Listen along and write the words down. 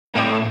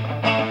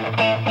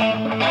Hey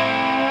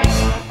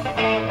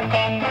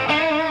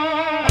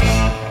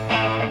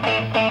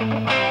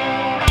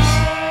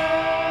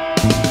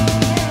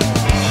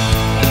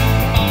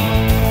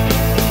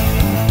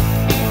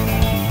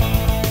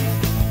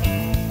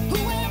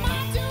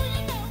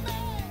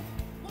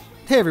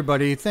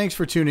everybody, thanks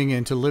for tuning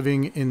in to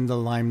Living in the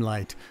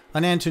Limelight,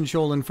 an Anton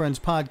Scholl and Friends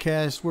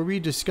podcast where we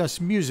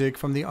discuss music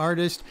from the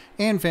artist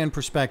and fan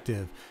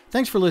perspective.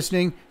 Thanks for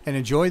listening and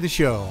enjoy the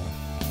show.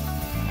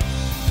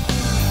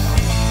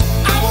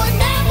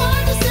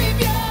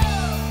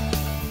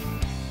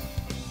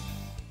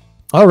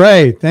 All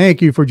right,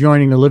 thank you for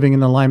joining the Living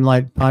in the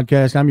Limelight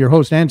podcast. I'm your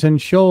host, Anton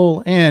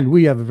Scholl, and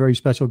we have a very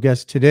special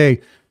guest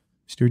today.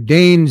 Mr.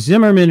 Dane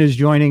Zimmerman is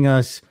joining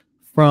us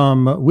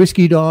from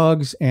Whiskey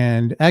Dogz,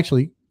 and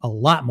actually a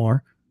lot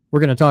more.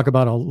 We're going to talk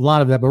about a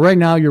lot of that, but right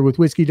now you're with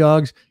Whiskey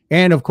Dogz,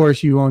 and of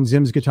course you own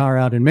Zimm's Guitar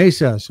out in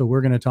Mesa, so we're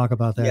going to talk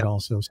about that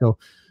also. So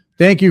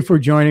thank you for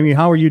joining me.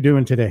 How are you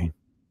doing today?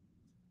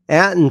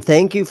 Anton,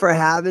 thank you for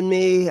having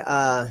me.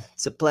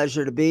 It's a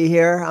pleasure to be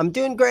here. I'm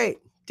doing great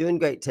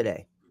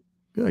today.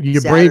 Good.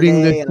 You're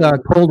braving this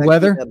cold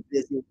weather?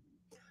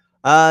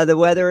 The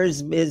weather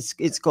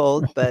it's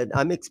cold, but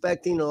I'm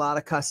expecting a lot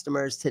of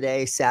customers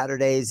today.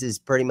 Saturdays is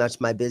pretty much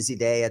my busy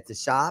day at the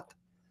shop.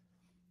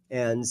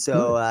 And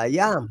so,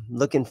 yeah, I'm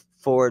looking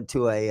forward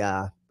to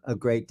a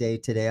great day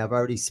today. I've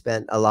already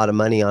spent a lot of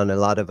money on a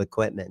lot of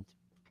equipment.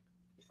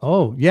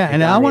 Oh, yeah.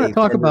 And I want to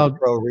talk about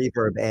Pro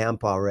Reverb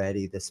amp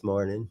already this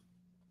morning.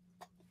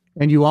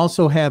 And you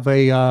also have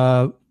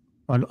a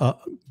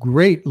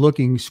great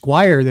looking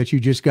Squire that you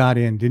just got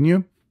in, didn't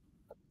you?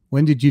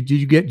 When did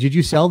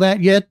you sell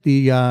that yet?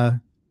 The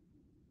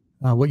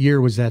what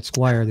year was that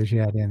Squire that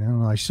you had in? I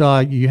don't know. I saw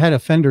you had a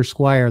Fender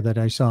Squire that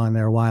I saw in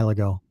there a while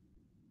ago.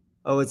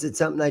 Oh, is it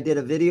something I did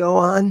a video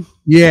on?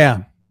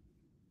 Yeah.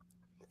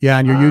 Yeah,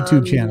 on your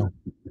YouTube channel.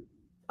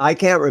 I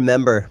can't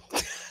remember.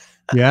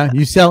 Yeah,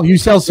 you sell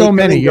so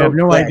many, you have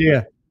no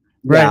idea.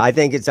 Right. Yeah, I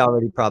think it's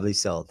already probably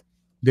sold.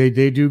 They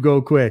do go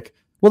quick.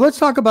 Well, let's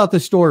talk about the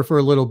store for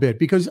a little bit,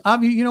 because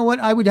you know what?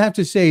 I would have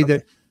to say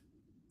that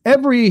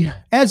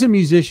as a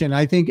musician,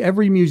 I think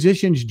every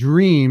musician's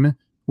dream,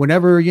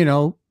 whenever,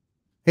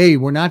 hey,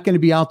 we're not going to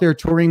be out there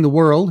touring the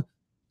world,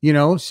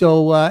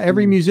 so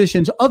every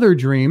musician's other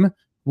dream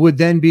would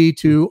then be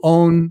to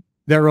own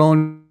their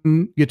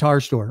own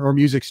guitar store or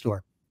music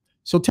store.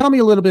 So tell me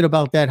a little bit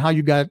about that, how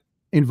you got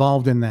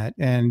involved in that,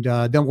 and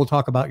then we'll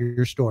talk about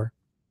your store.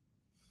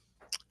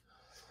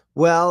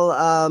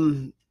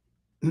 Well,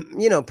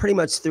 pretty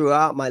much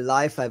throughout my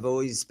life, I've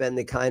always been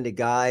the kind of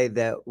guy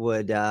that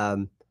would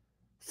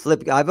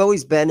flip. I've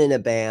always been in a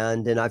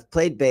band and I've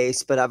played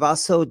bass, but I've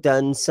also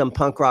done some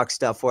punk rock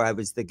stuff where I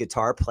was the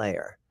guitar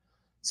player.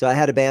 So I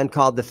had a band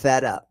called the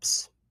Fed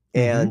Ups,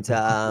 and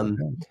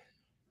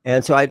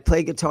so I'd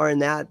play guitar in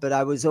that, but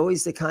I was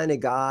always the kind of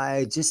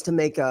guy, just to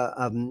make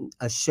a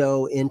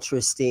show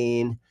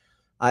interesting,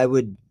 I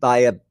would buy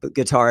a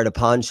guitar at a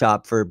pawn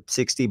shop for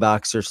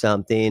 $60 or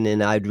something,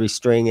 and I'd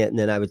restring it, and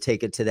then I would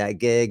take it to that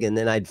gig, and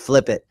then I'd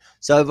flip it.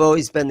 So I've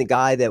always been the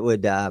guy that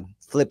would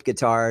flip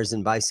guitars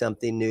and buy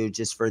something new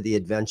just for the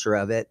adventure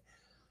of it.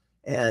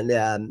 And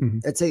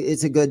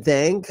it's a good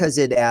thing, because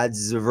it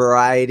adds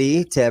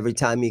variety to every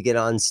time you get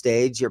on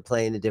stage, you're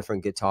playing a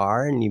different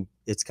guitar, and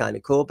it's kind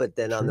of cool. But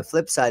then on the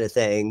flip side of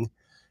thing,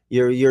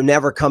 you're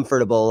never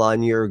comfortable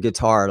on your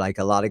guitar. Like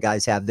a lot of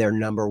guys have their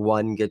number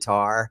one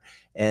guitar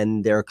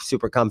and they're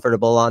super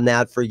comfortable on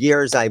that. For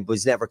years, I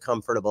was never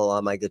comfortable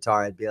on my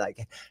guitar. I'd be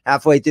like,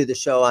 halfway through the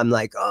show, I'm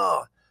like,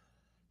 oh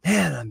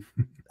man,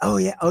 oh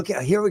yeah,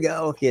 okay, here we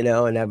go,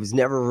 and I was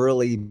never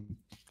really,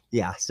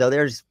 so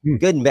there's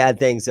good and bad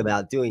things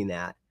about doing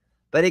that,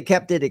 but it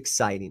kept it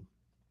exciting.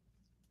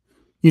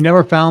 You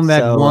never found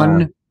that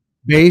one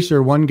bass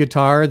or one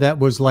guitar that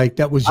was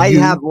you? I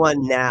have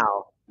one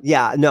now.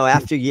 Yeah, no,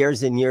 after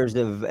years and years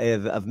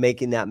of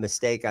making that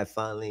mistake, I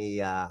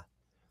finally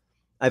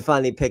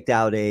picked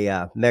out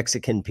a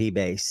Mexican P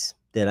bass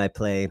that I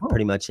play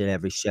pretty much at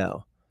every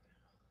show.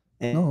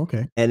 And,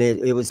 okay. And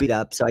it was beat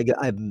up. So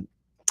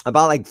I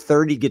bought like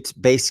 30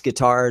 bass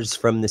guitars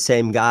from the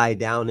same guy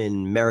down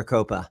in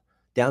Maricopa,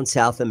 down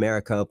south of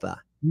Maricopa.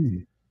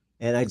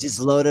 And I just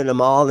loaded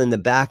them all in the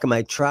back of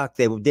my truck.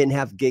 They didn't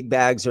have gig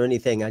bags or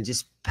anything. I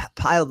just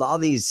piled all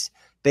these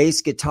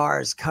bass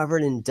guitars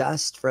covered in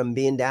dust from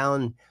being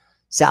down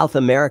south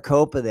of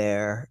Maricopa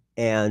there.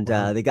 And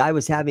the guy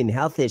was having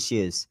health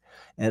issues.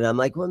 And I'm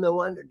like, well, no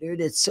wonder, dude,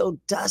 it's so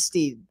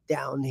dusty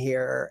down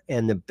here.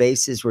 And the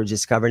basses were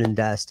just covered in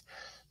dust.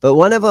 But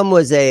one of them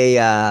was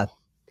a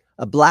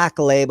Black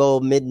Label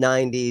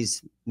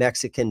mid-90s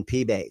Mexican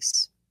P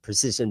bass,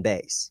 precision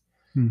bass.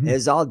 It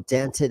was all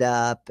dented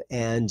up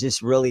and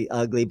just really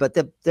ugly. But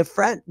the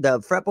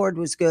fretboard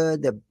was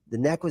good. The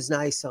neck was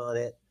nice on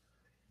it.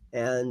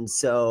 And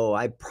so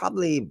I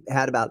probably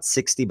had about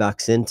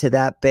 $60 into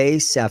that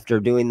bass after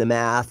doing the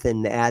math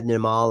and adding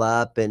them all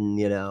up, and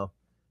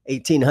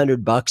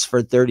 $1,800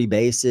 for 30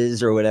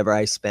 basses or whatever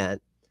I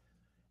spent.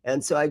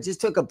 And so I just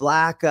took a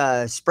black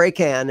spray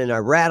can and I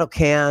rattle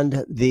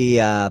canned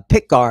the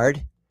pick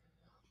guard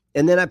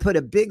And then I put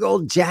a big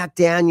old Jack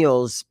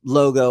Daniels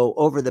logo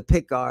over the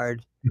pick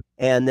guard.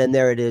 And then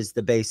there it is.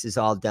 The bass is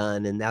all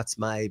done. And that's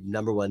my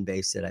 #1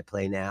 bass that I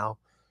play now.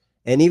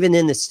 And even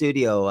in the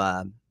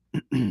studio,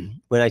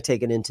 when I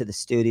take it into the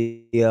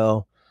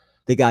studio,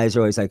 the guys are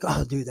always like,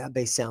 oh, dude, that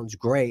bass sounds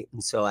great.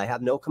 And so I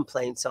have no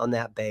complaints on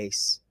that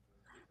bass.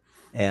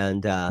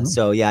 And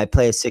so, yeah, I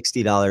play a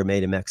 $60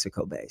 made in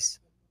Mexico bass.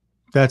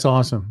 That's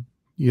awesome.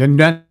 Yeah,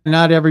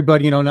 not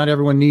everybody, not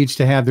everyone needs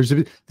to have. There's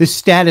this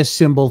status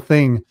symbol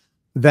thing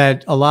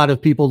that a lot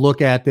of people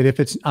look at, that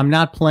if I'm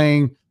not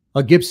playing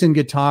a Gibson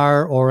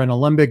guitar or an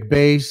Alembic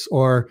bass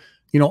or,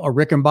 a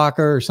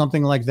Rickenbacker or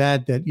something like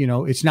that,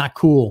 it's not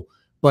cool.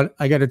 But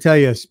I got to tell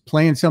you,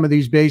 playing some of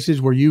these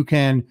basses where you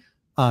can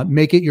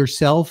make it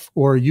yourself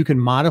or you can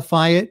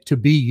modify it to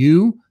be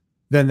you,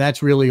 then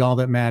that's really all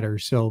that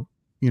matters. So,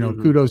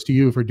 kudos to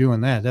you for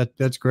doing that.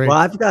 That's great. Well,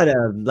 I've got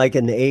an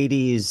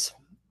 80s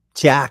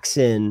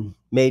Jackson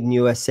made in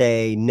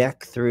USA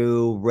neck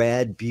through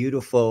red,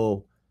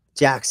 beautiful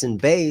Jackson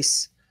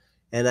bass.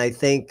 And I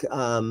think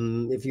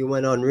if you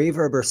went on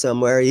Reverb or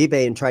somewhere,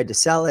 eBay, and tried to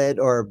sell it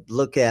or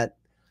look at,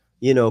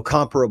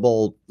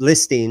 comparable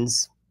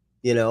listings,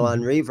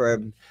 on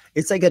Reverb,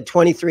 it's like a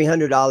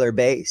 $2,300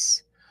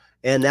 bass.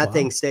 And that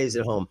thing stays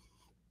at home.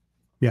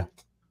 Yeah.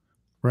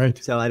 Right.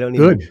 So I don't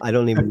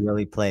even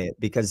really play it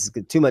because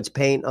it's too much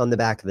paint on the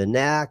back of the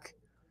neck.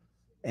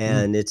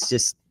 And it's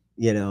just,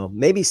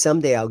 maybe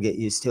someday I'll get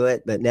used to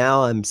it. But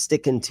now I'm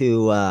sticking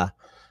to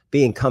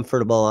being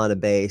comfortable on a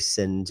bass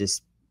and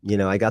just,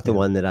 I got the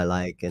one that I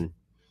like. And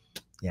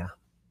yeah.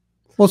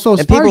 Well, so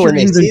and people, when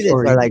they see this,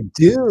 are like,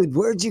 dude,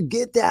 where'd you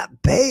get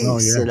that bass? Oh,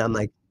 yeah. And I'm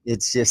like,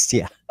 it's just,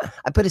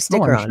 I put a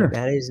sticker on it,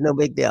 man. It's no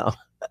big deal.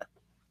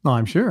 Oh,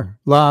 I'm sure.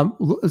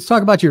 Let's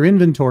talk about your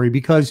inventory,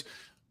 because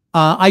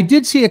I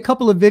did see a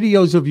couple of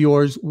videos of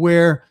yours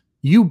where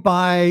you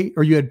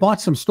had bought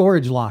some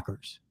storage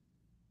lockers.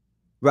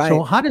 Right.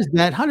 So how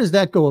does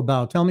that go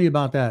about? Tell me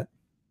about that.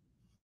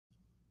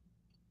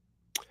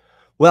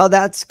 Well,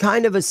 that's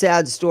kind of a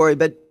sad story,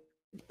 but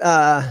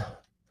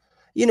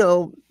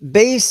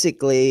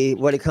basically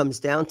what it comes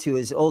down to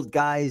is old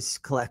guys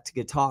collect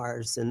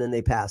guitars and then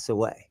they pass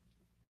away.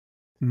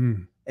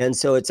 And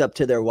so it's up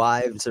to their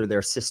wives or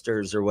their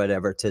sisters or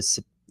whatever to,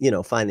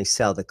 finally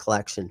sell the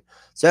collection.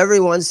 So every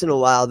once in a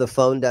while, the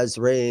phone does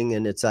ring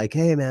and it's like,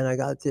 hey, man, I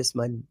got this.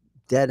 My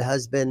dead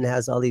husband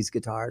has all these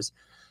guitars.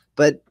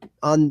 But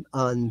on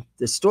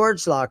the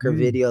storage locker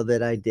video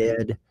that I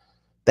did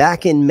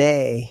back in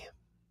May,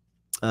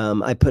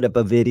 I put up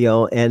a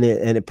video and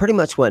it pretty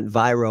much went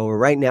viral.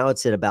 Right now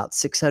it's at about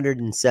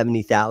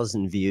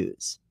 670,000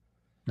 views.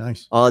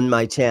 Nice. On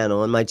my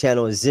channel. And my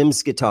channel is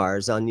Zimm's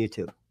Guitars on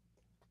YouTube.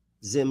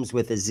 Zimm's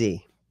with a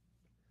Z.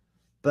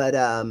 But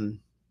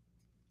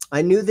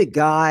I knew the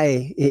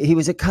guy. He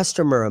was a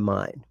customer of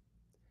mine.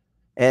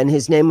 And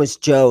his name was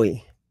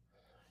Joey.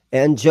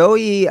 And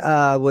Joey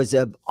was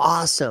an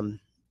awesome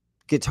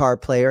guitar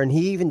player. And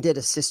he even did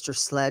a Sister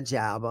Sledge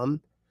album.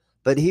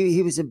 But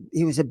he was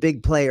a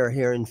big player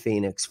here in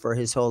Phoenix for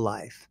his whole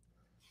life.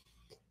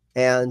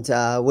 And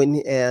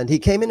he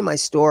came into my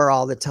store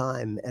all the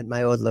time at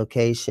my old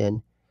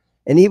location,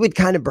 and he would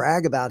kind of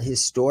brag about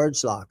his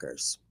storage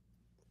lockers.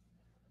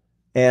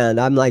 And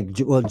I'm like,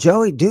 well,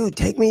 Joey, dude,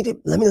 let me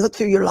look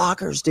through your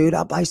lockers, dude.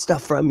 I'll buy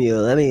stuff from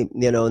you.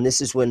 And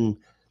this is when,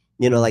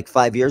 like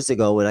 5 years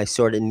ago when I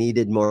sort of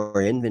needed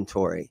more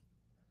inventory.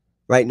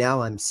 Right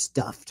now I'm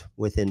stuffed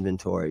with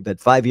inventory, but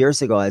 5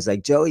 years ago I was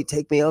like, Joey,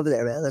 take me over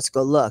there, man. Let's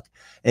go look.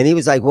 And he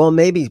was like, well,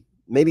 maybe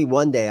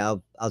one day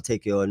I'll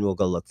take you and we'll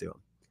go look through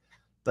them.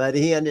 But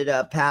he ended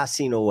up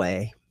passing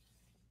away.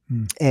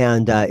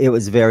 And it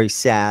was very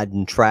sad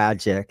and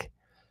tragic.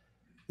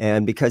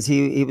 And because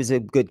he was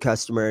a good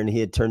customer and he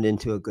had turned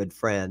into a good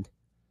friend.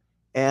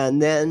 And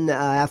then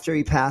after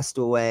he passed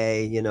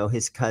away,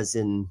 his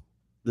cousin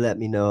let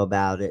me know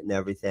about it and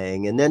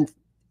everything. And then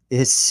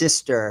his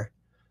sister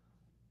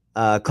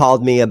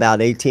called me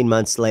about 18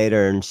 months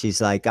later, and she's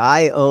like,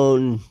 I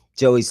own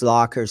Joey's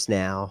lockers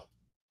now.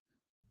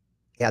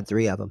 He had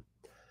 3 of them.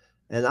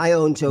 And I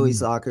own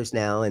Joey's lockers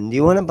now. And do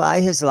you want to buy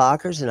his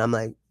lockers? And I'm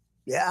like,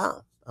 yeah,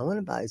 I want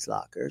to buy his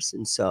lockers.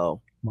 And so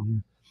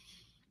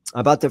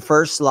I bought the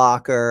first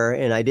locker,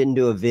 and I didn't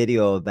do a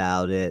video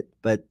about it.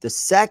 But the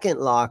second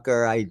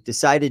locker, I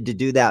decided to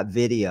do that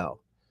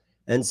video.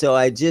 And so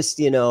I just,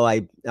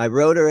 I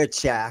wrote her a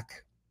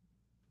check.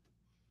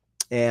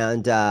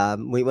 And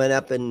we went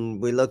up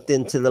and we looked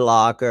into the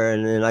locker,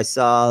 and then I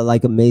saw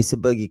like a Mesa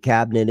Boogie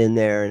cabinet in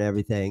there and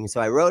everything. So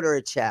I wrote her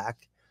a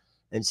check,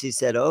 and she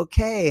said,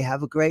 okay,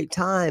 have a great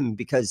time,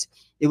 because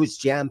it was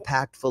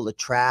jam-packed full of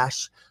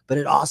trash, but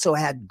it also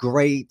had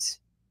great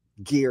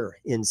gear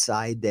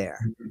inside there.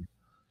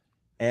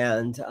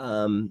 And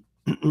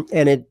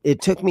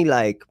it took me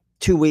like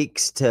 2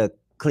 weeks to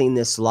clean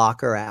this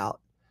locker out.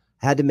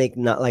 I had to make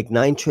like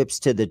 9 trips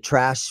to the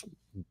trash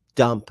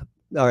dump,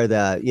 or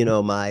the,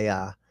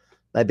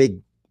 my big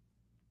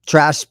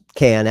trash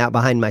can out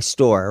behind my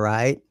store.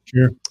 Right.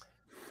 Sure.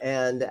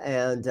 And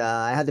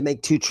I had to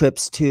make 2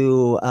 trips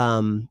to,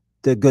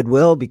 the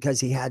Goodwill because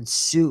he had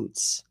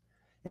suits,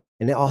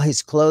 and all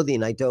his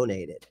clothing I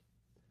donated.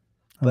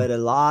 But a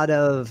lot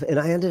of, and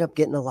I ended up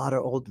getting a lot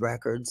of old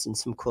records and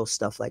some cool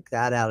stuff like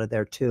that out of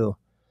there too.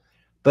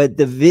 But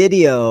the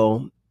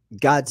video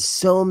got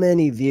so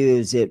many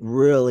views. It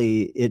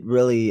really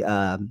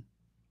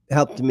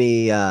helped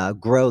me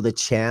grow the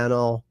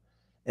channel.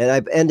 And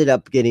I've ended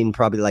up getting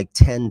probably like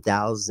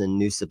 10,000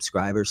 new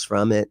subscribers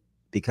from it,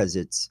 because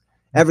it's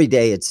every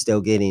day it's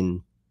still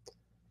getting,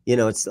 you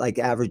know, it's like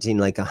averaging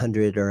like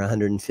 100 or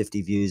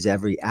 150 views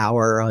every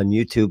hour on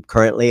YouTube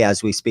currently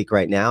as we speak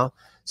right now.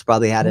 It's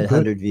probably had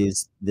 100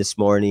 views this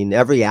morning.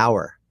 Every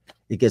hour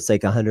it gets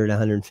like 100,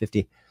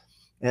 150.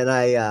 And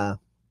I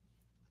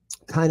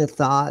kind of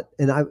thought,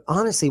 and I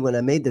honestly, when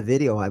I made the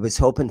video, I was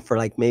hoping for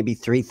like maybe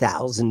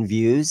 3,000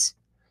 views,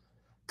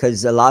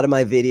 because a lot of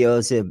my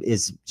videos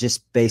is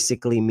just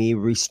basically me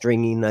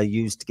restringing a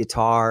used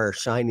guitar, or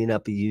shining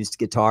up a used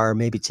guitar,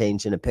 maybe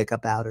changing a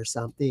pickup out or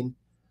something,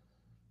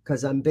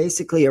 because I'm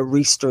basically a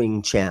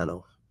restring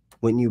channel.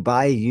 When you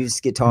buy a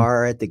used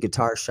guitar at the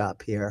guitar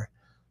shop here,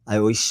 I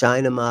always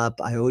shine them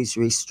up. I always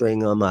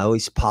restring them. I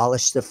always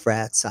polish the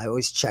frets. I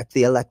always check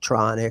the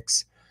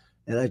electronics,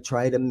 and I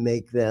try to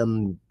make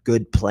them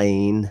good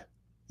playing.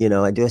 You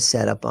know, I do a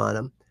setup on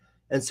them.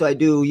 And so I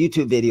do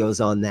YouTube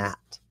videos on that.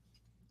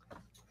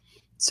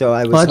 So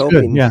I was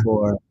hoping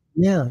for,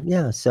 So not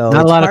a it's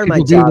lot part of of my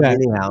people do job that.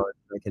 anyhow.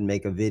 I can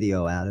make a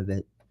video out of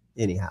it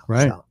anyhow.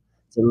 Right. So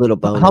it's a little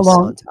bonus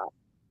on top.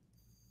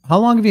 How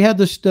long have you had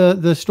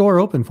the store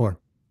open for?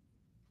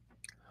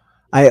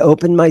 I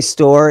opened my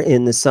store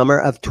in the summer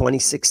of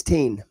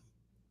 2016.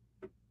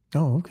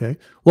 Oh, okay.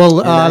 Well,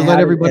 let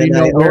everybody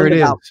know where it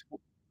is.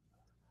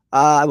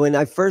 When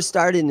I first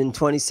started in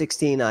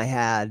 2016, I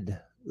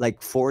had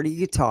like 40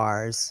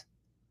 guitars,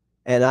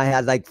 and I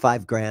had like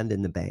 $5 grand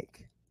in the bank.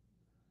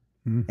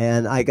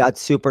 And I got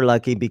super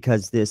lucky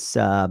because this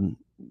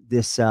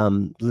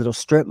little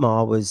strip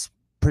mall was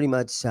pretty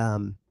much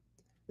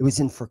it was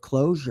in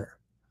foreclosure,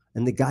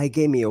 and the guy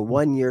gave me a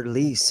 1-year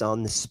lease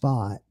on the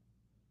spot,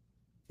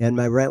 and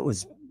my rent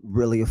was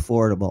really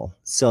affordable,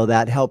 so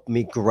that helped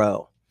me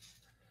grow.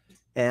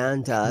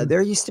 And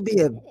there used to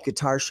be a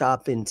guitar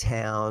shop in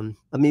town,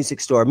 a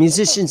music store,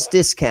 Musician's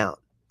Discount.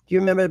 Do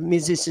you remember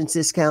Musician's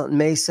Discount in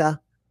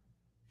Mesa?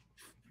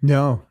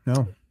 No.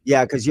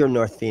 Yeah, because you're a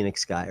North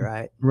Phoenix guy,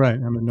 right? Right.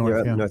 I'm in North. You're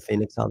up in North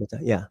Phoenix all the time.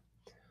 Yeah.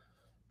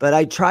 But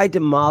I tried to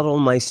model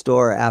my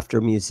store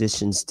after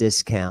Musician's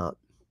Discount,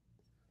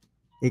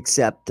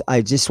 except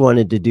I just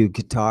wanted to do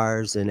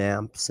guitars and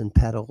amps and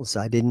pedals.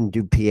 I didn't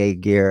do PA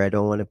gear. I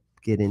don't want to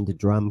get into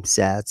drum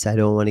sets. I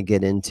don't want to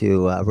get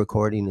into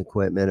recording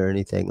equipment or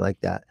anything like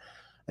that.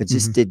 I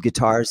just did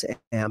guitars,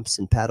 amps,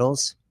 and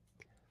pedals.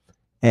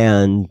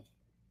 And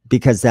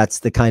because that's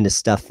the kind of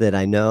stuff that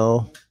I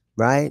know,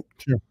 right?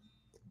 Sure.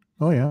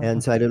 Oh, yeah.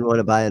 And so I didn't want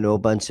to buy a whole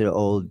bunch of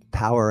old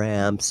power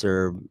amps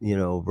or, you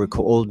know,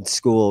 old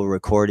school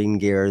recording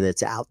gear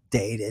that's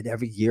outdated.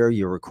 Every year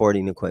your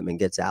recording equipment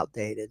gets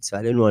outdated. So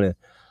I didn't want to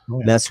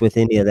mess with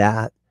any of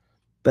that.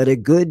 But a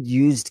good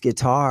used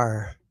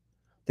guitar,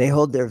 they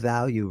hold their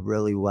value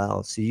really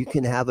well. So you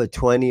can have a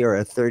 20 or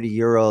a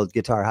 30-year-old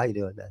guitar. How you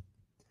doing, man?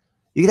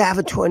 You could have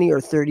a 20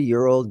 or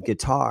 30-year-old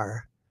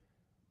guitar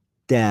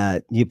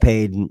that you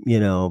paid, you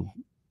know,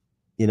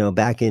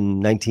 back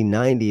in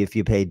 1990, if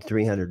you paid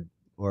 $300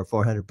 or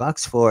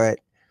 $400 for it,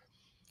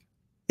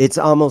 it's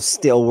almost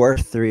still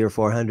worth $300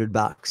 or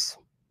 $400,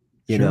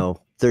 you know,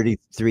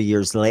 33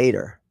 years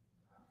later.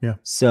 Yeah.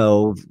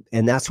 So,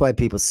 and that's why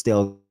people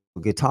steal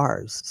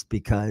guitars,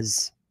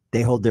 because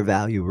they hold their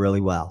value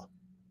really well.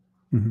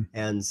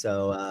 And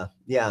so,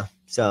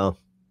 so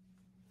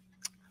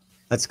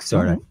that's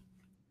sort of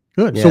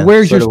good. So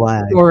where's your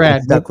store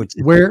at?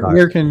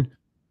 Where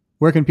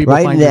can people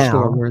find your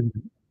store?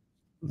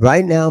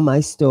 Right now, my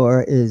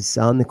store is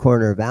on the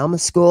corner of Alma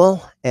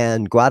School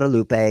and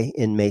Guadalupe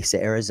in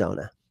Mesa,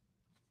 Arizona.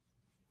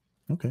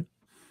 Okay.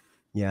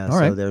 Yeah. All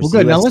right. Well,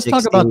 good. Now let's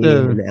talk about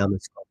the Alma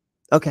School.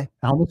 Okay.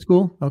 Alma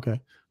School.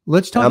 Okay.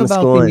 Let's talk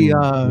about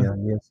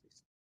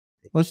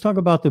let's talk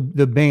about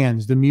the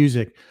bands, the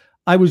music.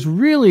 I was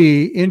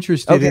really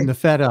interested in the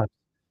Fed Up.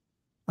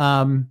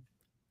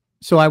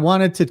 So I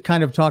wanted to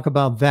kind of talk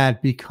about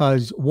that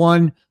because,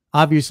 one,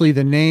 obviously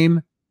the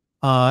name,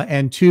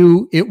 and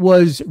two, it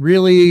was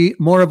really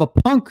more of a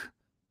punk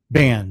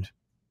band.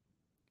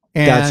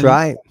 And, that's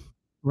right.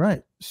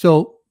 Right.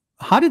 So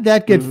how did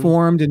that get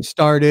formed and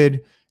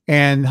started?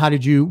 And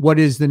what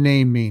does the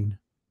name mean?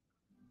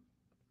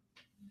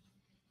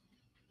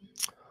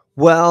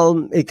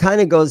 Well, it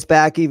kind of goes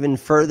back even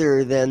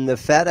further than the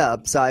Fed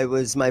Ups.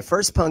 My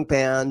first punk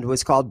band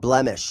was called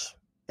Blemish,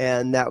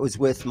 and that was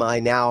with my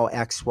now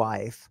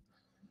ex-wife.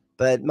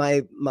 But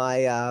my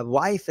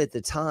wife at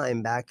the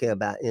time, back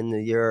about in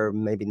the year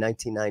maybe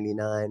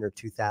 1999 or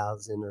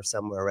 2000 or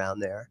somewhere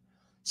around there,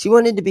 she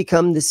wanted to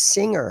become the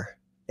singer,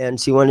 and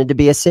she wanted to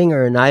be a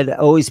singer. And I'd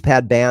always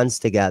had bands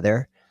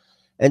together,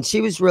 and she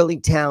was really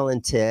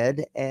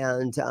talented,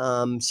 and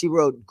she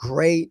wrote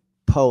great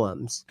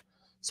poems.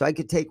 So I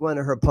could take one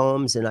of her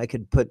poems and I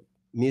could put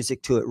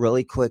music to it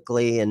really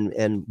quickly,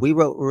 and we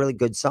wrote really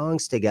good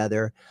songs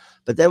together.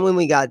 But then when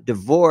we got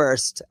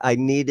divorced, I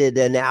needed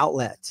an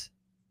outlet.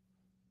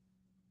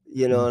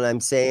 You know what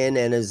I'm saying?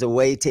 And as a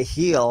way to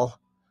heal,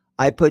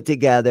 I put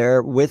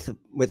together with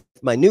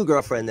my new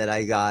girlfriend that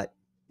I got,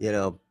 you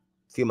know,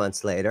 a few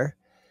months later.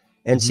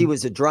 And she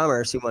was a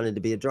drummer. She wanted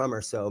to be a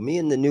drummer. So me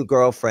and the new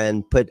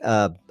girlfriend put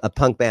a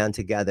punk band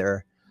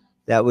together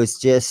that was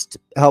just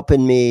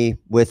helping me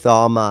with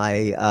all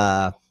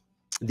my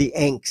the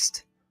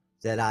angst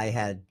that I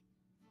had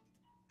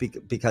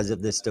because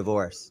of this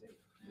divorce.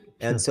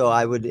 And so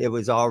it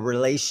was all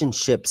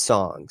relationship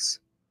songs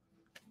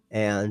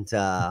and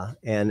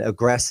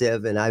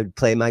aggressive. And I would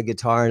play my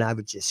guitar and I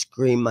would just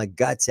scream my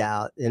guts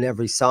out in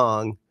every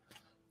song.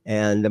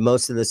 And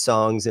most of the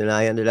songs, and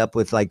I ended up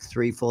with like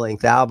 3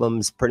 full-length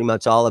albums, pretty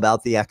much all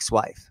about the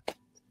ex-wife.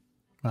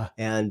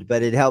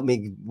 But it helped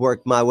me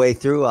work my way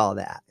through all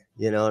that.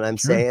 You know what I'm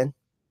saying?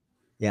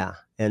 Yeah.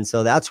 And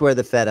so that's where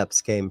the Fed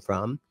Ups came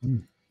from.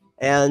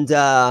 And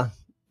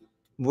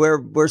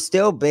we're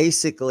still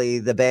basically,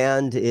 the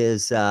band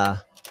is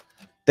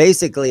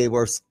basically,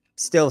 we're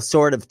still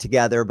sort of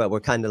together, but we're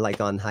kind of like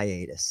on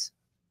hiatus.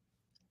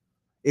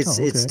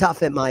 It's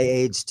tough at my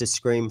age to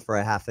scream for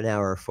a half an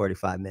hour or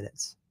 45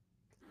 minutes.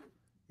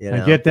 You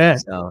know? I get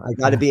that. So I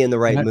got to be in the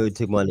right mood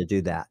to want to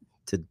do that,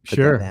 to put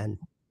that band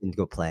and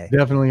go play.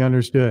 Definitely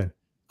understood.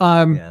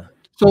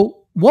 So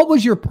what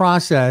was your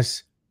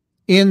process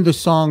in the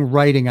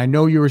songwriting? I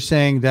know you were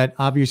saying that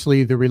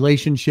obviously the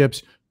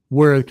relationships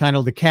were kind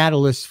of the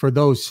catalyst for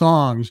those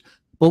songs,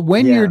 but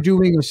when you're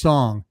doing a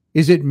song,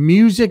 is it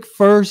music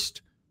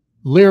first,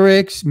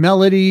 lyrics,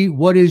 melody?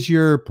 What is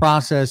your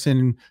process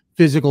in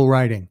physical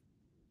writing?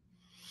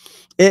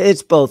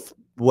 It's both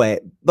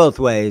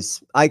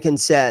ways. I can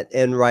set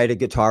and write a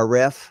guitar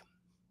riff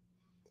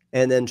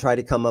and then try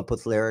to come up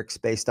with lyrics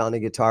based on a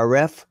guitar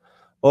riff.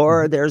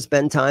 Or there's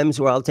been times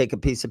where I'll take a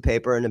piece of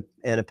paper and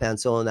a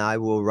pencil and I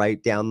will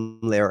write down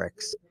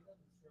lyrics.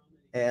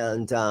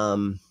 And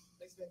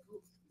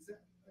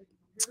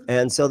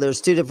so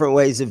there's 2 different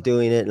ways of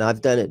doing it, and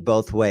I've done it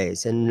both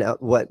ways. And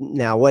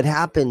what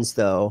happens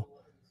though,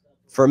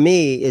 for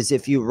me, is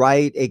if you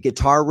write a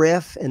guitar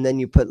riff and then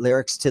you put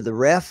lyrics to the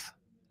riff,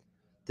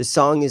 the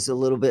song is a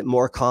little bit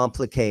more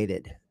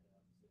complicated.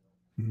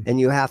 And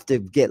you have to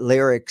get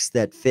lyrics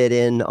that fit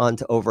in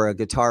over a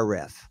guitar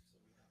riff.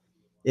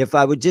 If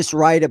I would just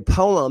write a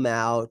poem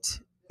out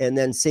and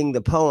then sing the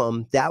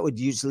poem, that would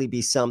usually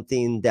be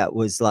something that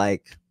was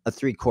like a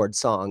 3-chord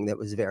song that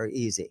was very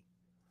easy.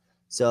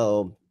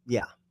 So,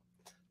 yeah.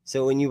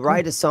 So when you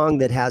write a song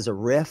that has a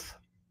riff,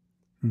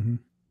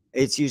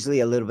 it's usually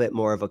a little bit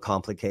more of a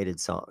complicated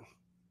song.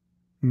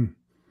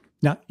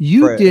 Now,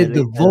 you did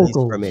the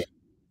vocals. For me.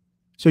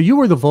 So you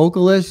were the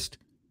vocalist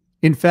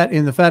in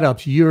the Fed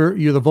Ups. You're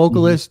the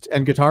vocalist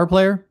and guitar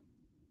player?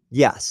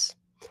 Yes.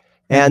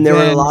 And there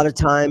were a lot of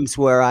times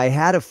where I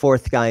had a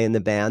 4th guy in the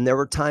band. There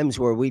were times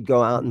where we'd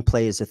go out and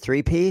play as a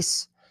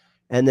 3-piece.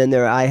 And then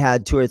I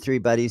had 2 or 3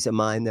 buddies of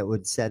mine that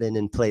would set in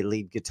and play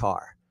lead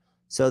guitar.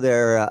 So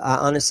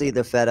honestly,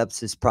 the Fed Ups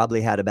has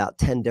probably had about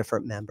 10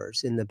 different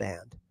members in the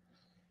band.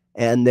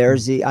 And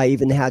I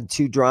even had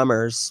 2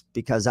 drummers,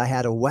 because I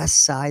had a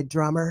West Side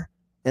drummer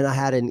and I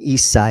had an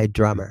East Side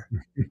drummer.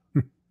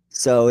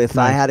 So if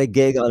I had a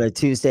gig on a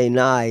Tuesday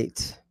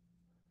night,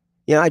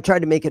 you know, I tried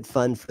to make it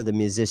fun for the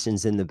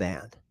musicians in the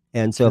band.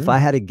 And so if I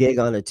had a gig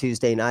on a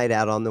Tuesday night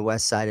out on the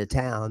west side of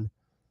town,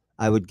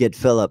 I would get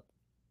Philip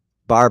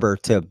Barber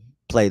to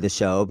play the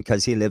show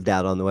because he lived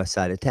out on the west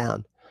side of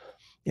town.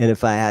 And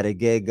if I had a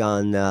gig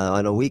on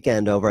a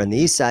weekend over on the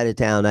east side of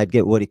town, I'd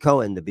get Woody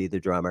Cohen to be the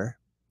drummer.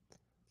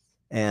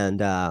 And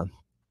to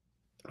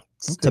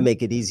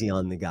make it easy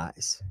on the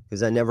guys,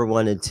 because I never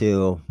wanted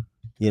to,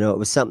 you know, it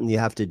was something you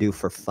have to do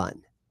for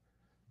fun,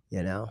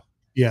 you know?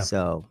 Yeah.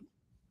 So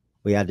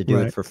we had to do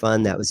it for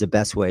fun. That was the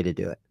best way to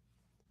do it.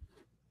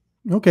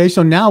 Okay.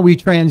 So now we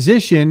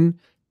transition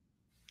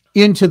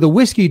into the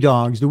Whiskey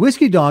Dogz. The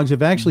Whiskey Dogz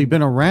have actually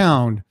been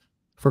around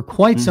for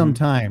quite some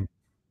time.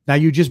 Now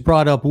you just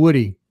brought up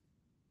Woody.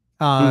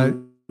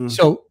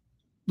 So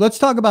let's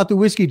talk about the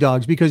Whiskey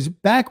Dogz, because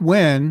back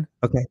when,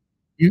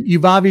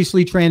 you've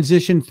obviously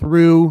transitioned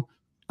through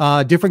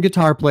different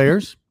guitar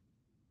players,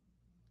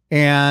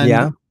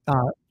 and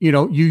you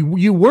know,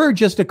 you were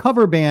just a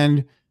cover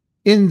band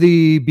in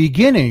the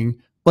beginning,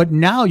 but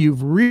now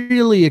you've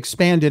really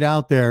expanded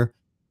out there,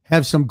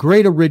 have some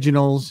great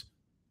originals,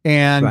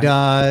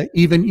 and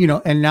even, you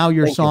know, and now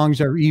your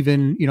songs are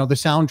even, you know, the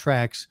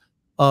soundtracks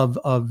of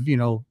you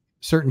know,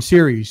 certain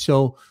series.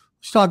 So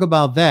let's talk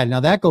about that. Now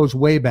that goes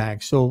way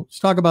back. So let's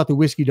talk about the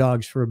Whiskey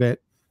Dogz for a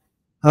bit.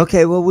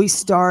 Okay, well, we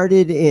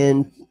started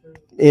in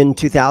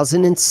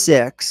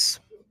 2006,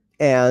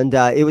 and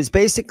it was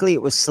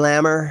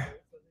Slammer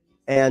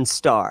and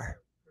Star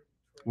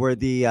were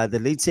the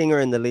lead singer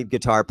and the lead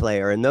guitar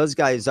player, and those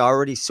guys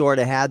already sort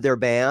of had their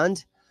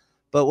band.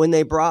 But when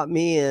they brought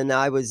me in,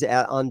 I was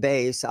on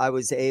bass. I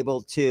was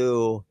able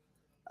to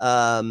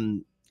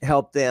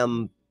help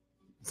them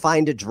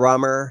find a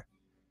drummer,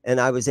 and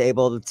I was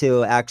able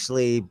to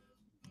actually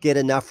get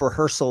enough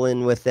rehearsal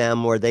in with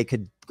them where they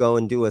could go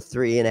and do a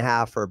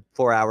 3.5 or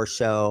 4 hour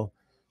show.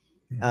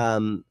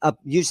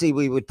 Usually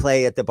we would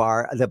play at the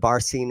bar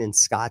scene in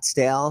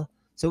Scottsdale.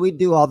 So we'd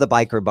do all the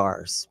biker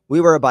bars. We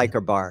were a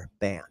biker bar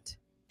band.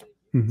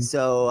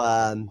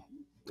 So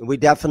we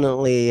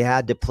definitely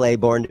had to play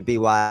Born to Be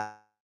Wild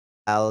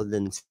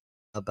and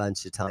a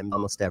bunch of times,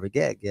 almost every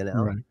gig, you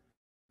know. Right.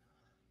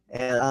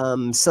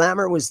 And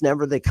Slammer was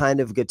never the kind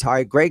of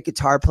great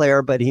guitar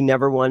player, but he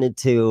never wanted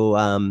to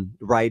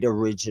write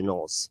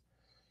originals.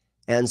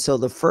 And so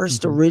the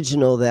first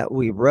original that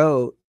we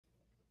wrote,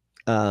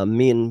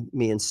 me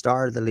and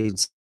Star, the lead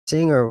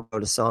singer,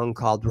 wrote a song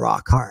called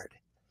Rock Hard.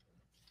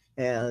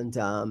 And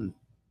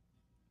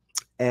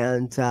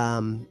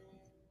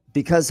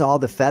because all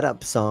the Fed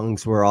Up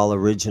songs were all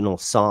original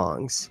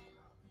songs,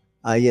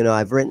 you know,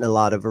 I've written a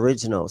lot of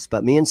originals,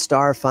 but me and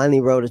Star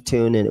finally wrote a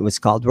tune, and it was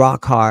called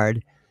Rock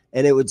Hard.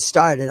 And it would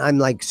start, and I'm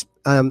like,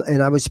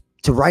 and I was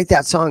to write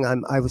that song.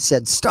 I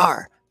said,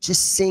 Star,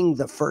 just sing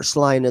the first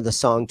line of the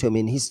song to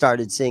me. And he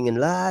started singing,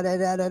 la da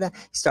da da da.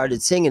 He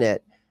started singing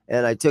it,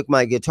 and I took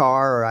my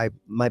guitar or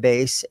my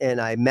bass,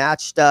 and I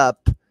matched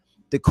up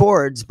the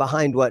chords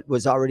behind what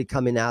was already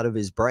coming out of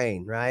his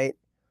brain, right?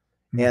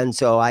 And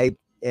so it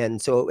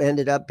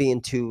ended up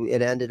being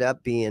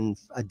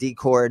a D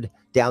chord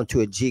down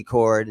to a G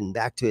chord and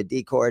back to a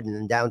D chord and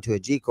then down to a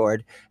G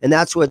chord. And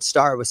that's what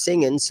Star was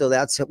singing. So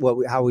that's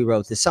how we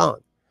wrote the song.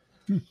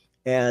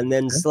 And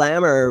then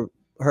Slammer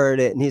heard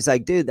it, and he's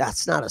like, dude,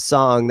 that's not a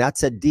song.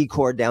 That's a D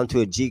chord down to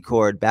a G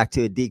chord, back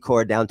to a D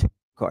chord, down to a G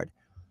chord.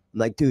 I'm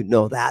like, dude,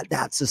 no,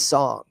 that's a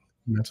song.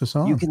 That's a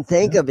song. You can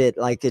think of it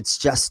like it's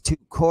just 2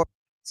 chords,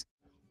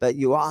 but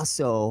you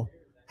also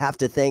have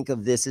to think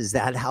of this as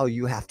that how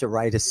you have to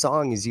write a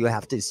song is you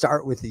have to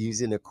start with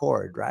using a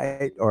chord,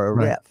 right? Or a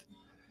riff.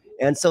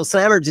 And so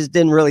Slammer just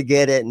didn't really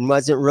get it and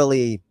wasn't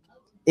really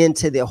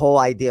into the whole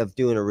idea of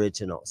doing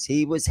originals.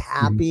 He was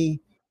happy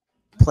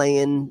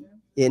playing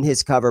in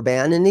his cover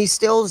band, and he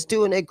still is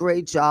doing a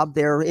great job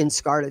there in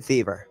Scarlet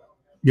Fever.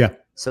 Yeah.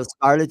 So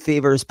Scarlet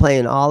Fever is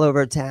playing all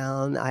over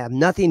town. I have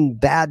nothing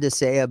bad to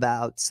say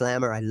about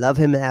Slammer. I love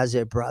him as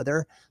a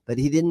brother, but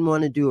he didn't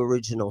want to do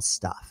original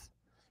stuff.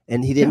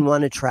 And he didn't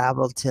want to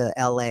travel to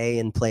LA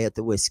and play at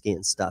the Whiskey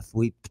and stuff.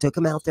 We took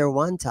him out there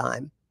one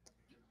time,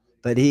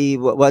 but he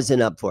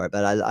wasn't up for it.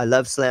 But I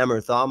love Slammer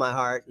with all my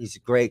heart. He's a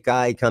great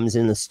guy. He comes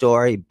in the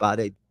store. He bought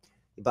a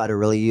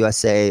really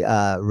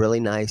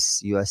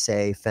nice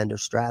USA Fender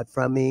Strat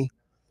from me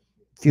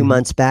a few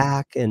months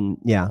back. And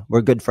yeah,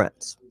 we're good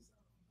friends.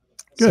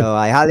 Good. So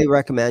I highly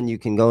recommend you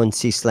can go and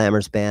see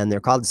Slammer's band. They're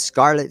called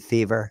Scarlet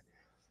Fever.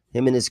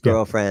 Him and his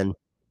girlfriend.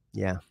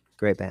 Yeah,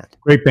 great band.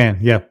 Great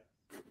band. Yeah.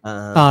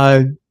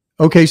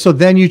 Okay, so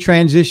then you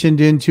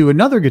transitioned into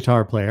another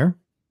guitar player.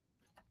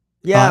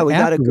 Yeah, we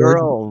got a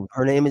girl.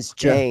 Her name is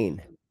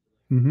Jane.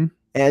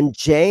 And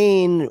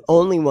Jane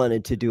only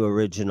wanted to do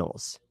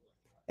originals.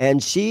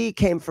 And she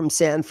came from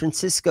San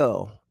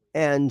Francisco,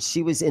 and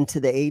she was into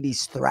the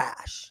 80s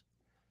thrash.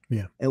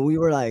 Yeah. And we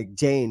were like,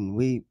 Jane,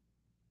 we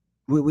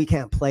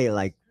can't play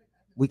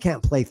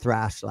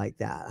thrash like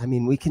that. I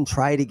mean, we can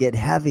try to get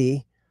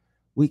heavy.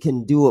 We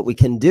can do what we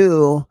can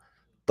do,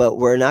 but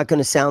we're not going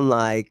to sound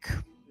like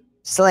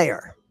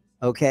Slayer.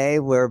 Okay.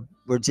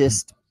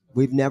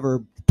 We've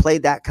never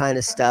played that kind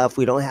of stuff.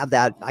 We don't have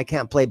that. I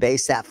can't play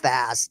bass that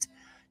fast.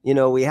 You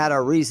know, we had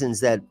our reasons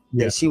that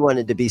she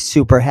wanted to be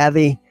super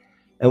heavy,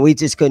 and we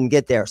just couldn't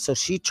get there. So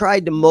she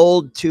tried to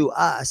mold to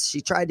us. She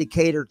tried to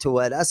cater to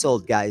what us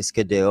old guys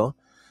could do.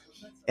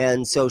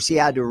 And so she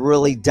had to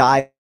really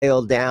dial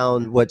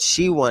down what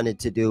she wanted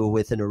to do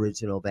with an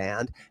original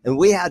band. And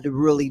we had to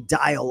really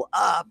dial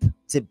up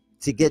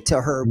to get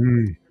to her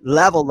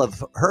level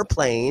of her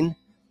playing.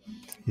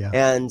 Yeah.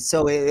 And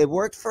so it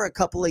worked for a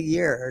couple of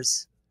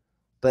years.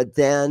 But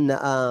then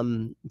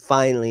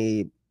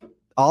finally,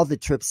 all the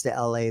trips to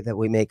LA that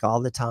we make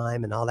all the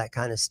time and all that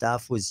kind of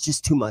stuff was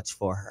just too much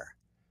for her.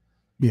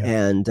 Yeah.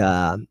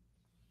 And,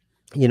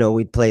 you know,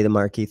 we'd play the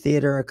Marquee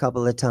Theater a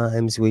couple of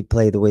times. We'd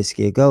play the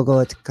Whiskey A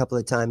Go-Go a couple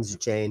of times with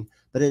Jane.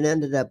 But it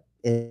ended up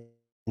in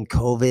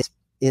COVID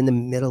in the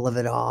middle of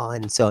it all.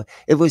 And so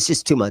it was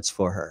just too much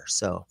for her.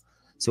 So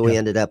we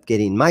ended up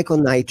getting Michael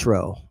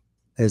Nitro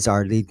as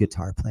our lead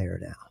guitar player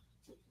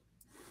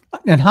now.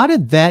 And how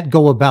did that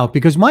go about?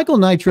 Because Michael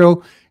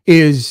Nitro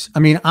is, I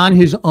mean, on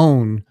his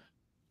own,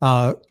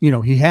 you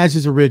know, he has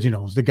his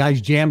originals. The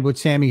guy's jammed with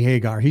Sammy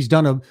Hagar. He's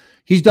done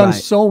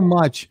so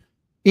much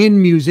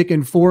in music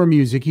and for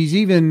music. He's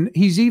even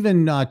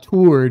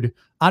toured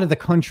out of the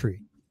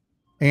country.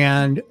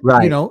 And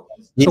you know,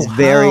 he's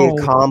very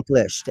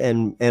accomplished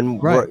and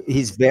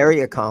he's very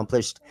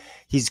accomplished.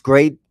 He's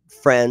great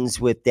friends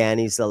with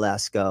Danny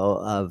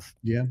Zalesko of,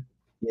 you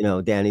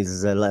know, Danny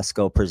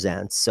Zalesko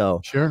Presents.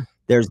 So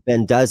there's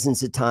been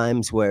dozens of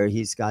times where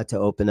he's got to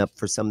open up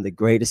for some of the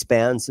greatest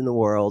bands in the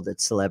world at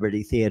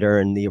Celebrity Theater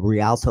and the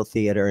Rialto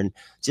Theater. And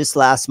just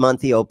last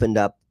month, he opened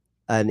up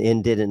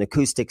and did an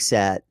acoustic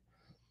set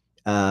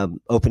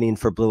opening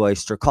for Blue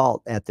Oyster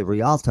Cult at the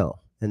Rialto.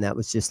 And that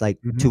was just like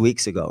 2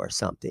 weeks ago or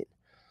something.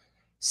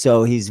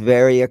 So he's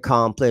very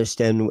accomplished,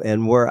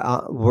 and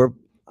we're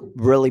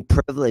really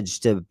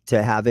privileged to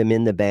have him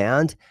in the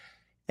band.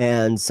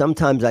 And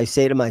sometimes I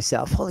say to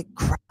myself, holy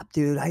crap,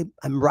 dude,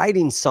 I'm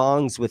writing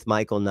songs with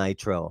Michael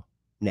Nitro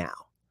now.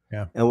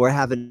 Yeah. And we're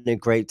having a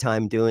great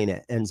time doing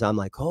it. And so I'm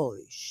like,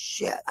 holy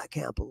shit, I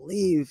can't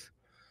believe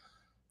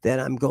that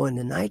I'm going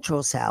to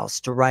Nitro's house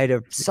to write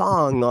a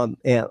song on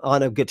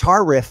a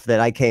guitar riff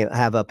that I can't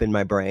have up in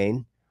my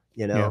brain,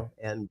 you know.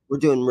 Yeah. And we're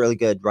doing really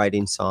good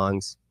writing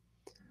songs.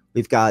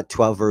 We've got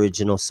 12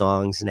 original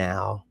songs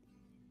now,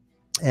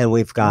 and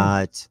we've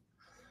got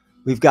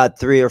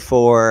 3 or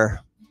 4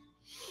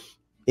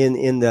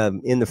 in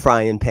the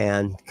frying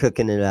pan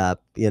cooking it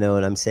up. You know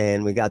what I'm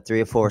saying? We got 3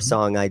 or 4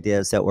 song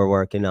ideas that we're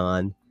working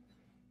on,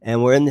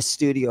 and we're in the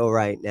studio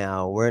right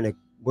now. We're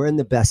in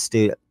the best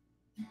studio.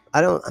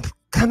 I'm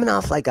coming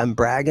off like I'm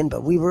bragging,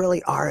 but we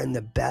really are in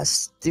the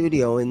best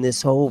studio in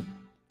this whole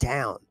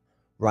town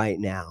right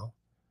now,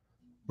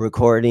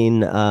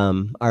 recording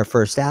our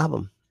first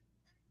album.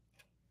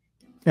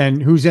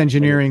 And who's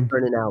engineering? And it's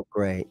turning out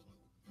great.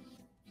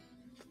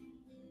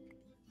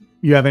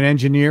 You have an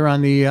engineer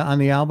on the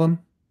album?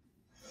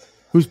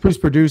 Who's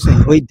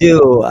producing? We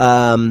do.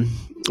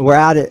 We're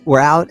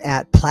out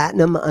at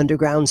Platinum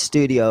Underground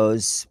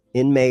Studios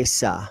in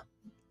Mesa,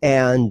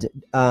 and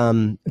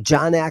John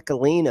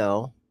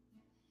Aquilino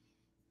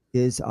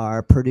is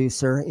our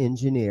producer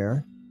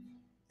engineer.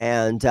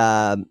 And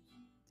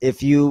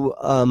if you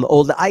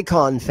old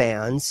Icon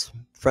fans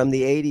from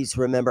the 80s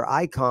remember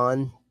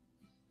Icon,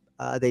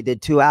 they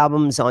did 2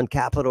 albums on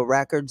Capitol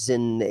Records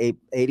in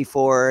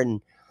 84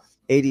 and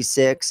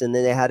 86, and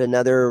then they had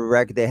another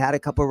record. They had a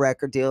couple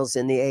record deals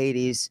in the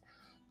 80s.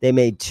 They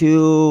made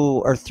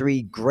 2 or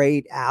 3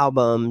 great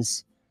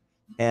albums,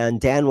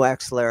 and Dan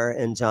Wexler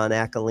and John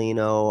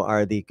Aquilino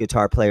are the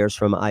guitar players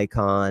from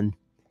Icon,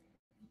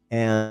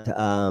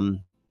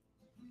 and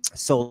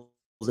sold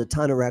a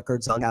ton of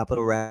records on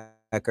Capitol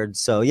Records.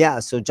 So yeah,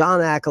 so John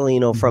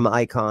Aquilino from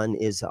Icon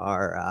is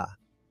our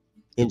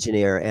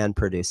engineer and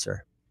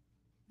producer.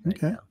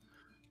 Okay.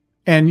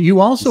 And you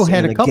also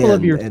had a couple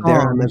of your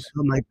songs.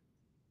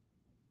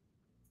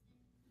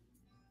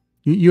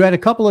 You had a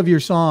couple of your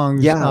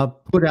songs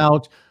put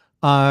out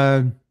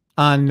on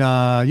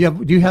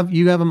do you have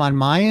them on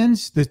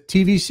Mayans, the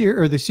TV series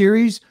or the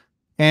series?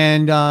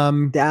 And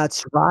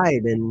that's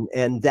right.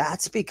 And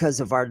that's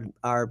because of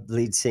our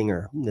lead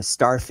singer, the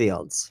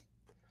Starfields.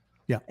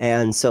 Yeah.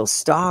 And so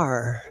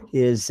Star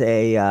is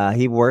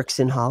he works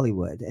in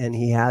Hollywood, and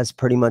he has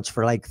pretty much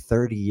for like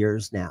 30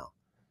 years now.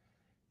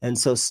 And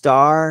so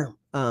Star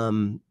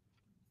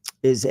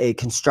is a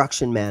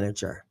construction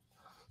manager.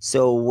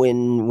 So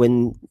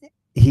when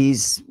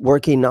he's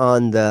working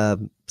on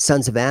the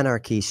Sons of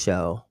Anarchy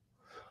show,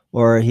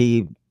 or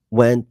he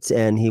went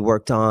and he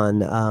worked on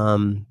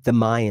the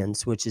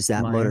Mayans, which is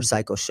that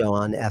motorcycle show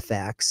on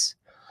FX.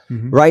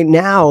 Mm-hmm. Right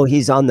now,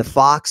 he's on the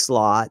Fox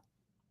lot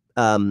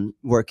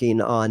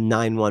working on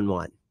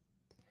 911.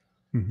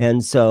 Mm-hmm.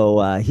 And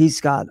so he's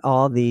got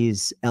all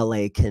these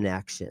LA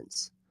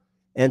connections.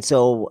 And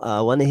so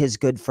one of his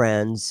good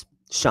friends,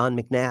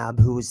 Sean McNabb,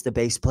 who was the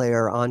bass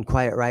player on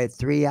Quiet Riot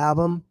 3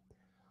 album,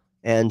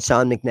 and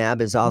Sean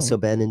McNabb has also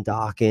been in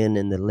Dawkins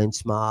and the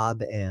Lynch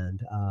Mob,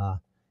 and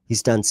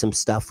he's done some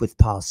stuff with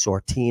Paul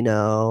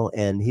Sortino,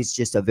 and he's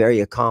just a very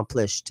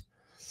accomplished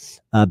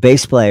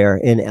bass player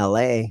in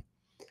LA.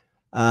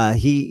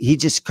 He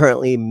just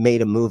currently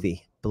made a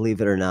movie,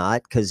 believe it or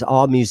not, because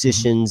all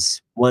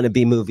musicians want to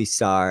be movie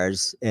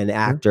stars, and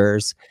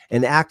actors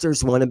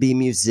want to be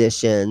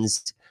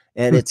musicians.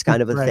 And it's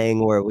kind of a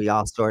thing where we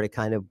all sort of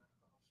kind of,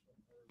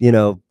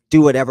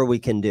 do whatever we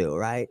can do.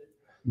 Right.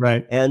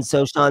 Right. And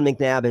so Sean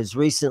McNabb has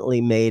recently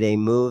made a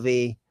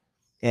movie,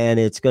 and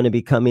it's going to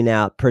be coming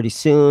out pretty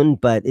soon,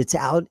 but it's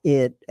out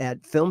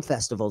at film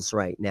festivals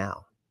right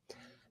now.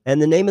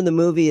 And the name of the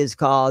movie is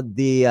called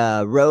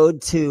The Road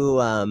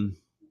to,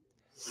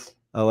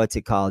 what's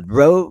it called?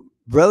 Road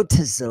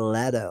to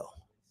Ziletto,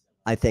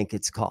 I think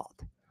it's called.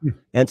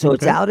 And so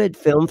it's out at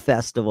film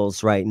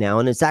festivals right now,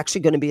 and it's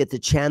actually going to be at the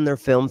Chandler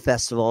Film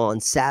Festival on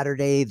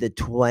Saturday, the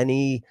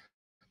 27th.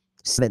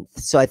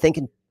 So I think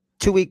in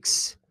 2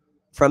 weeks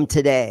from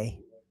today,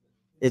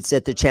 it's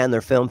at the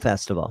Chandler Film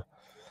Festival.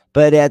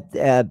 But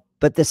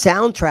but the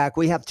soundtrack,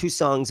 we have 2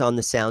 songs on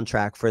the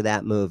soundtrack for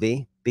that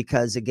movie,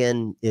 because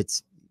again,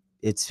 it's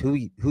who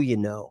you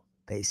know,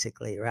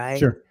 basically, right?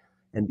 Sure.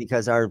 And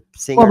because our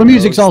singer, well, the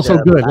music's also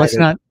good. Let's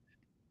not.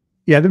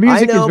 Yeah, the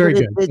music is very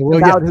good. It's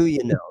about who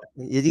you know.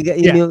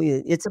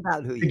 It's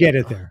about who you get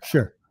it there.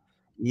 Sure.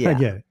 Yeah, I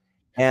get it.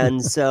 And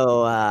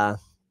so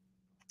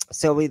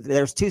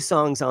there's 2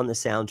 songs on the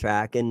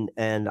soundtrack,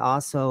 and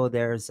also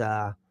there's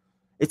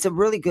it's a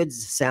really good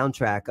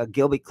soundtrack.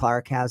 Gilby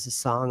Clarke has a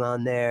song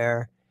on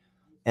there,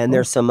 and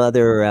there's some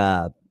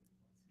other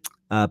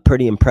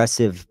pretty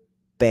impressive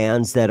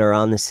bands that are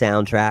on the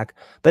soundtrack.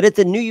 But at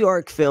the New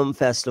York Film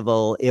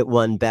Festival, it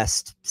won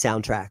Best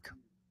Soundtrack.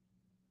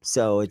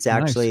 So it's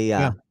actually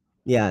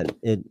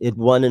it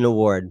won an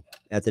award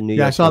at the New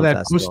York. I saw Film that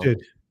Festival.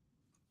 posted.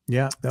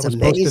 Yeah, that was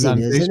amazing, posted on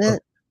isn't Facebook.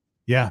 It?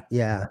 Yeah.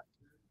 Yeah.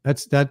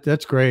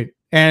 That's great.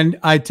 And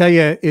I tell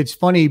you, it's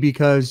funny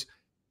because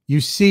you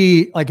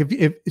see, like,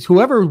 if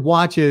whoever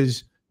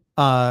watches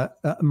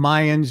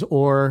Mayans,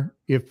 or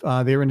if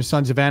they're into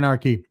Sons of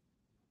Anarchy,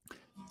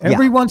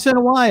 every once in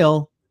a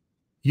while,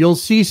 you'll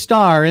see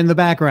Star in the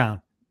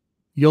background.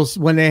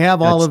 When they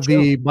have all of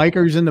the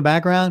bikers in the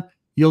background,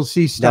 you'll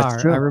see Star.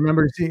 I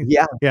remember seeing.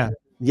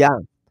 Yeah.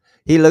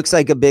 He looks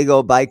like a big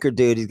old biker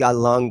dude. He's got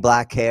long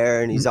black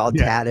hair and he's all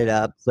tatted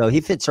up. So he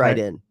fits right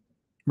in.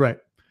 Right.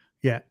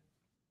 Yeah.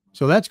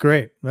 So that's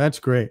great. That's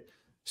great.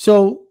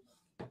 So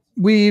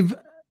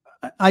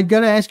I got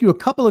to ask you a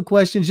couple of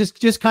questions,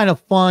 just kind of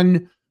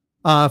fun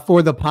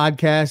for the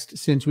podcast,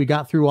 since we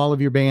got through all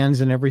of your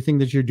bands and everything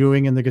that you're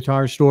doing in the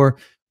guitar store.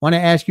 Want to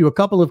ask you a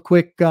couple of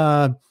quick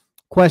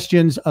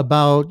questions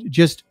about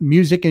just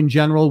music in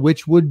general,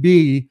 which would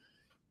be,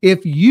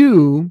 if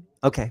you,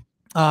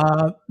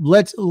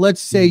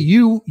 let's say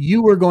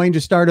you were going to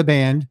start a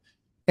band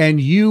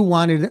and you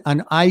wanted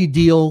an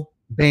ideal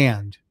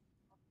band.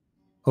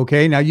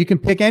 Okay. Now you can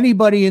pick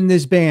anybody in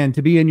this band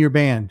to be in your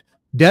band,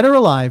 dead or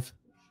alive.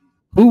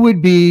 Who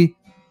would be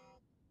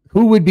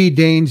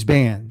Dane's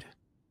band?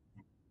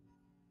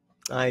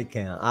 I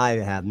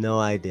have no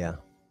idea.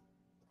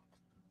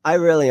 I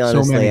really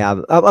honestly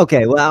have. Oh,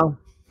 okay. Well,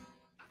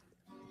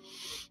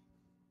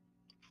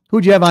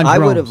 who'd you have on drums?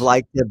 I would have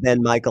liked to have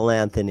been Michael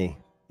Anthony.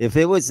 If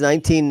it was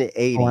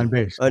 1980, on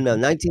bass. Oh no,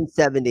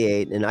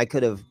 1978, and I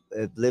could have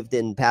lived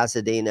in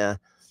Pasadena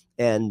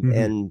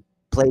and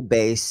played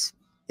bass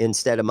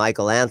instead of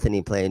Michael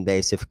Anthony playing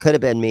bass. If it could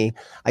have been me,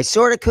 I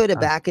sort of could have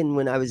back in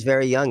when I was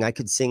very young. I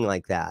could sing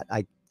like that.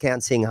 I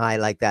can't sing high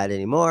like that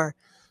anymore,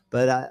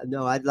 but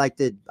no, I'd like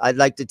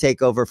to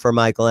take over for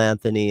Michael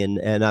Anthony,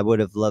 and I would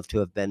have loved to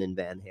have been in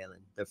Van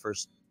Halen, the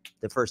first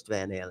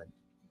Van Halen.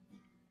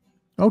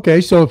 Okay,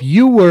 so if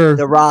you were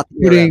the Roth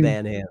era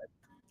Van Halen,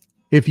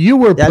 if you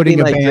were putting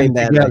a band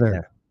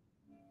together,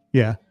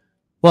 yeah,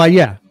 well,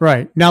 yeah,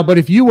 right now, but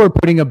if you were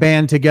putting a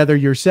band together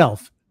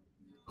yourself,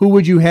 who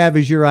would you have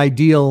as your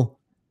ideal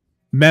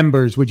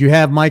members? Would you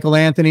have Michael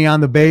Anthony on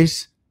the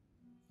bass?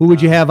 Who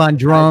would you have on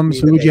drums?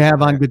 Who would you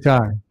have on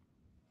guitar?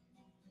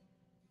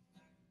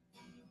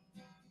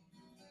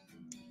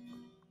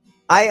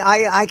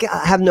 I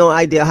have no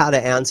idea how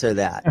to answer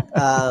that.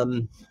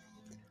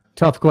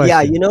 Tough question.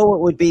 Yeah, you know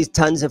what would be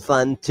tons of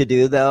fun to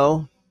do,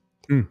 though?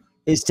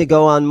 Is to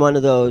go on one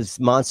of those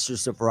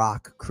Monsters of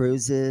Rock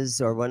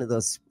cruises, or one of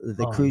those,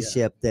 the cruise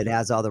ship that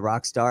has all the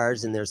rock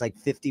stars, and there's like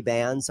 50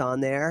 bands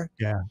on there.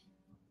 Yeah.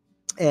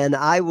 And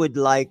I would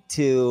like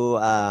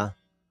to,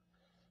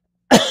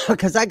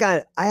 because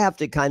I have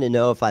to kind of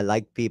know if I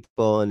like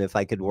people and if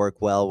I could work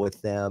well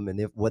with them,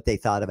 and what they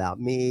thought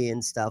about me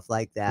and stuff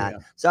like that. Yeah.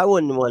 So I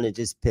wouldn't want to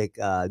just pick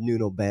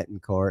Nuno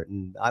Betancourt,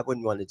 and I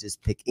wouldn't want to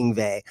just pick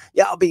Yngwie.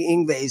 Yeah, I'll be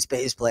Yngwie's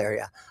bass player.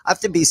 Yeah. I have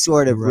to be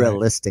sort of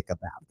realistic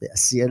about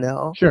this, you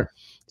know? Sure.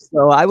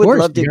 So I would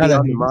love to be on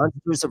the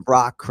Monsters of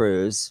Rock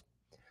cruise,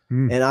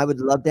 and I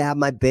would love to have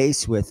my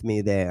bass with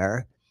me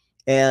there,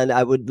 and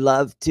I would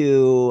love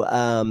to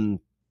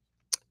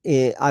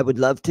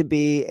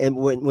be, and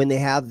when they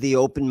have the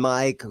open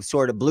mic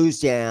sort of blues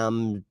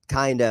jam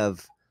kind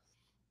of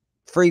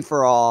free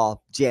for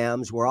all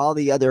jams, where all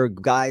the other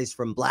guys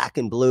from Black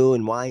and Blue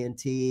and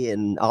Y&T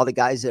and all the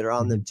guys that are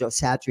on the Joe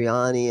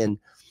Satriani and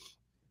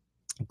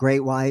Great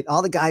White,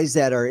 all the guys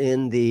that are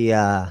in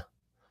the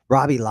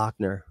Robbie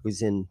Lochner,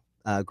 who's in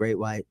Great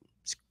White,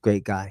 he's a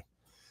great guy.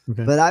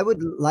 Okay. But I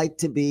would like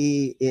to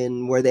be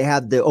in where they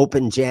have the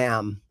open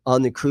jam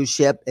on the cruise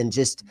ship, and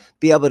just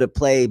be able to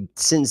play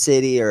Sin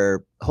City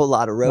or Whole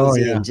Lotta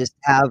Rosie, and just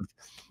have,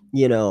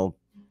 you know,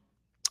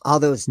 all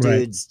those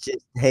dudes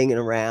just hanging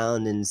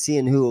around and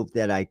seeing who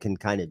that I can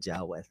kind of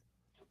gel with.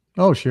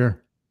 Oh,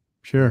 sure.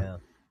 Sure. Yeah.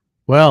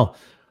 Well,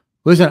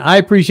 listen, I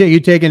appreciate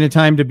you taking the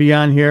time to be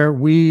on here.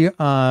 We,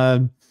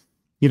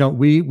 you know,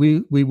 we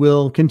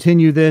will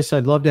continue this.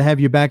 I'd love to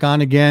have you back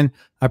on again.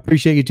 I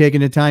appreciate you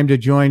taking the time to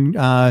join.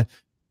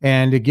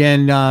 And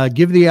again,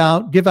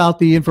 give out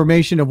the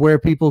information of where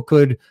people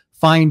could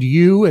find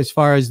you as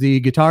far as the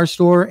guitar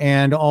store,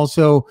 and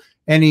also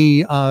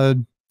any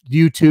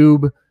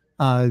YouTube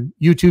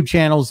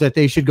channels that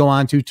they should go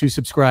on to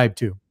subscribe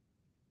to.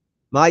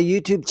 My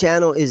YouTube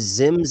channel is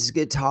Zimm's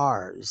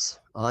Guitars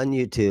on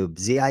YouTube,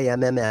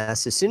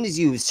 ZIMMS. As soon as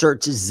you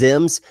search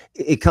Zimm's,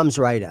 it comes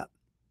right up.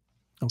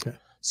 Okay.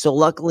 So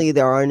luckily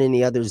there aren't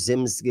any other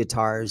Zimm's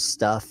Guitars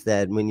stuff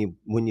that when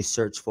you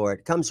search for it,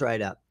 it comes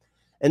right up.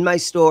 And my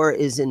store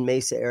is in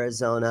Mesa,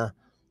 Arizona.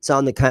 It's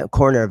on the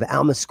corner of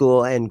Alma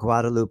School and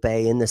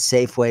Guadalupe in the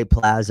Safeway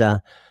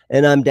Plaza.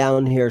 And I'm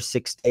down here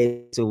 6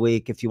 days a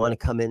week. If you want to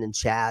come in and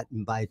chat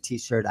and buy a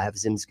t-shirt, I have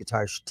Zimm's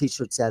Guitars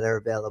t-shirts that are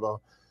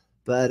available.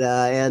 But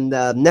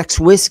next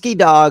Whiskey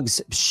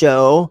Dogs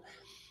show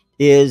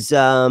is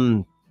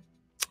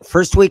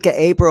first week of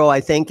April. I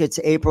think it's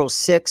April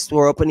 6th.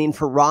 We're opening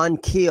for Ron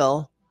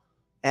Keel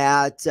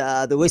at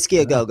the Whiskey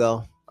A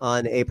Go-Go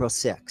on April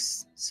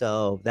 6th.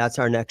 So that's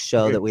our next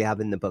show that we have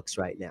in the books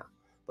right now.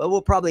 But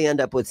we'll probably end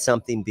up with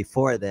something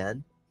before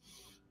then.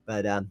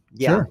 But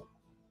yeah,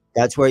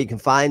 that's where you can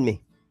find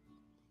me.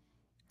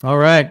 All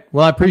right.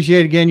 Well, I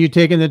appreciate again you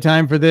taking the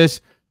time for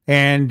this,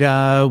 and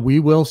we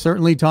will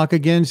certainly talk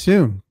again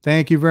soon.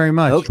 Thank you very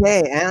much.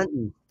 Okay,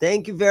 Anton.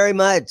 Thank you very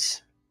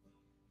much.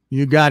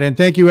 You got it. And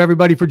thank you,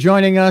 everybody, for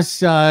joining us.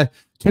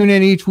 Tune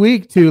in each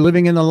week to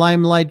Living in the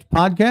Limelight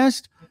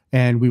podcast,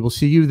 and we will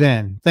see you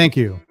then. Thank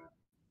you.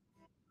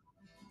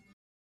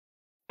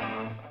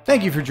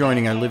 Thank you for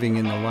joining our Living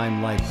in the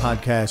Limelight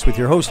podcast with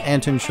your host,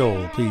 Anton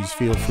Scholl. Please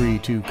feel free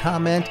to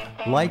comment,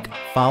 like,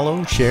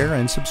 follow, share,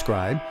 and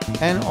subscribe,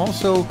 and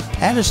also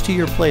add us to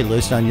your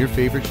playlist on your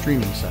favorite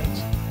streaming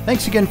sites.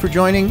 Thanks again for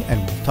joining, and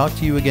we'll talk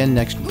to you again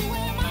next week.